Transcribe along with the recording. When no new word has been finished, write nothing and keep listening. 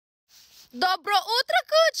Dobro Utra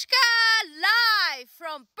Kuchka, live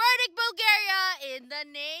from Pernik, Bulgaria in the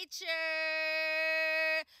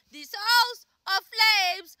nature. The souls of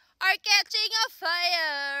flames are catching a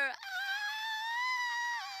fire.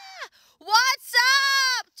 What's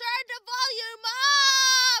up? Turn the volume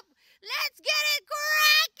up. Let's get it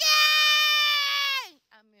cracking.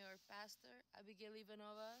 I'm your pastor, Abigail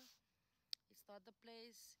Ivanova. It's not the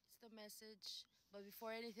place, it's the message. But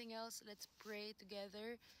before anything else, let's pray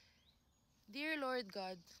together. Dear Lord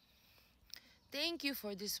God, thank you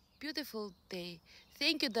for this beautiful day.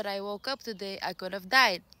 Thank you that I woke up today. I could have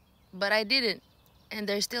died, but I didn't. And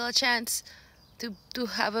there's still a chance to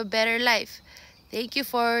have a better life. Thank you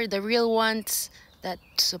for the real ones that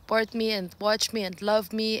support me and watch me and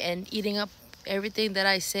love me and eating up everything that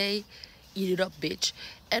I say. Eat it up, bitch.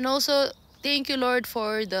 And also, thank you, Lord,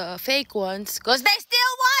 for the fake ones, because they're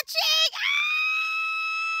still watching.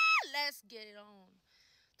 Let's get it on.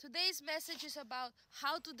 Today's message is about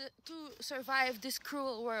how to survive this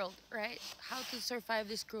cruel world, right? How to survive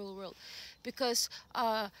this cruel world. Because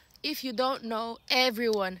if you don't know,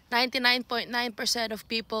 everyone, 99.9% of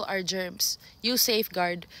people are germs. Use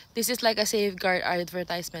Safeguard. This is like a Safeguard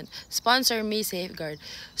advertisement. Sponsor me, Safeguard.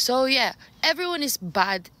 So yeah, everyone is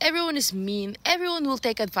bad. Everyone is mean. Everyone will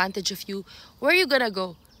take advantage of you. Where are you gonna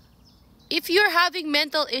go? If you're having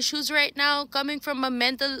mental issues right now, coming from a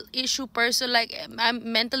mental issue person, like I'm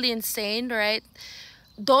mentally insane, right?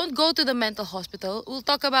 Don't go to the mental hospital. We'll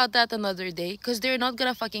talk about that another day, because they're not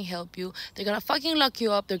gonna fucking help you. They're gonna fucking lock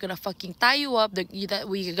you up. They're gonna fucking tie you up.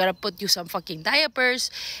 We're gonna put you some fucking diapers,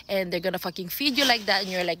 and they're gonna fucking feed you like that, and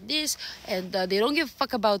you're like this, and they don't give a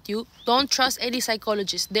fuck about you. Don't trust any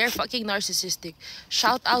psychologist. They're fucking narcissistic.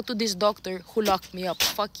 Shout out to this doctor who locked me up.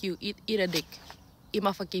 Fuck you. Eat a dick. Eat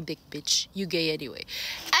my fucking dick, bitch. You gay anyway.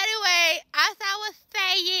 Anyway, as I was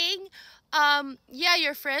saying, yeah,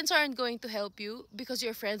 your friends aren't going to help you because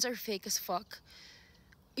your friends are fake as fuck.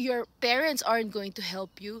 Your parents aren't going to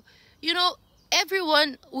help you. You know,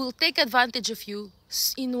 everyone will take advantage of you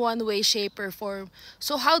in one way, shape, or form.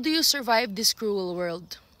 So how do you survive this cruel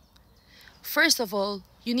world? First of all,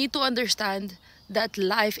 you need to understand that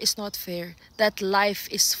life is not fair. That life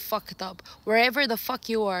is fucked up. Wherever the fuck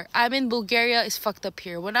you are. I'm in Bulgaria, it's fucked up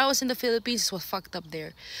here. When I was in the Philippines, it was fucked up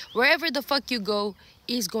there. Wherever the fuck you go,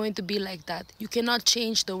 is going to be like that. You cannot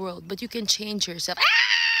change the world, but you can change yourself.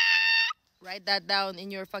 Write that down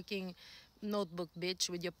in your fucking notebook, bitch,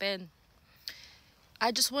 with your pen.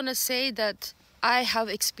 I just want to say that I have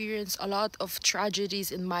experienced a lot of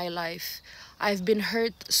tragedies in my life. I've been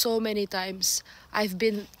hurt so many times. I've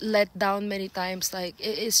been let down many times. Like,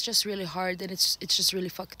 it's just really hard, and it's just really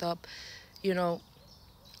fucked up. You know,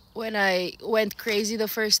 when I went crazy the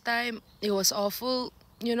first time, it was awful.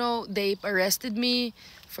 You know, they arrested me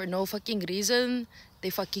for no fucking reason. They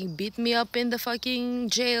fucking beat me up in the fucking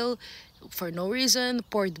jail for no reason,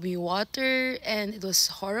 poured me water, and it was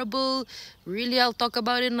horrible. Really, I'll talk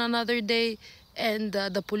about it another day. And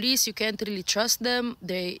the police, you can't really trust them.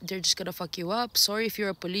 They're just gonna fuck you up. Sorry if you're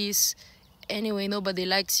a police. Anyway, nobody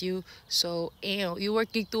likes you. So, you're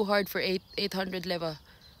working too hard for 800 leva.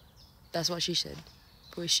 That's what she said.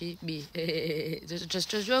 Pushy be. just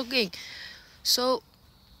joking. So,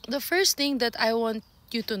 the first thing that I want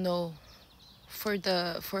you to know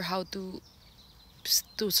for how to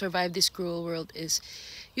survive this cruel world is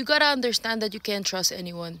you gotta understand that you can't trust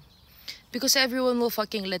anyone, because everyone will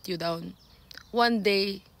fucking let you down. One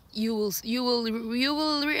day you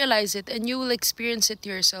will realize it, and you will experience it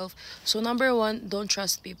yourself. So number one, don't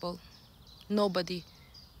trust people. Nobody.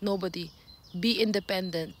 Be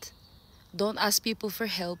independent. Don't ask people for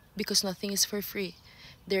help, because nothing is for free.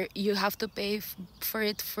 There, you have to pay for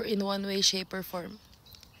it in one way, shape, or form.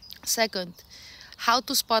 Second, how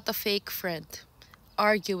to spot a fake friend.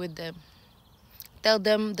 Argue with them. Tell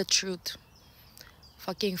them the truth.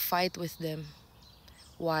 Fucking fight with them.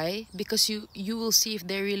 Why? Because you will see if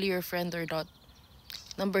they're really your friend or not.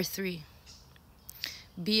 Number three,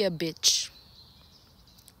 be a bitch.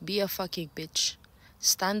 Be a fucking bitch.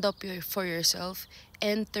 Stand up for yourself.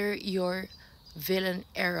 Enter your villain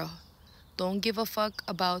era. Don't give a fuck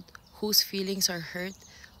about whose feelings are hurt.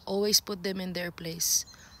 Always put them in their place.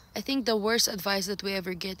 I think the worst advice that we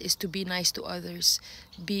ever get is to be nice to others.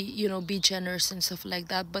 Be generous and stuff like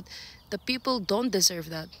that. But the people don't deserve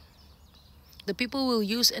that. The people will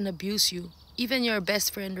use and abuse you. Even your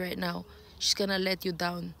best friend right now, she's gonna let you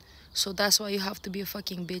down. So that's why you have to be a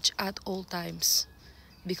fucking bitch at all times.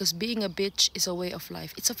 Because being a bitch is a way of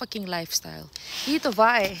life. It's a fucking lifestyle. Ito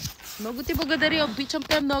vai. Много ти благодаря. Обичам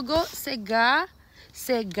те много. Сега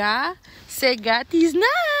тизна.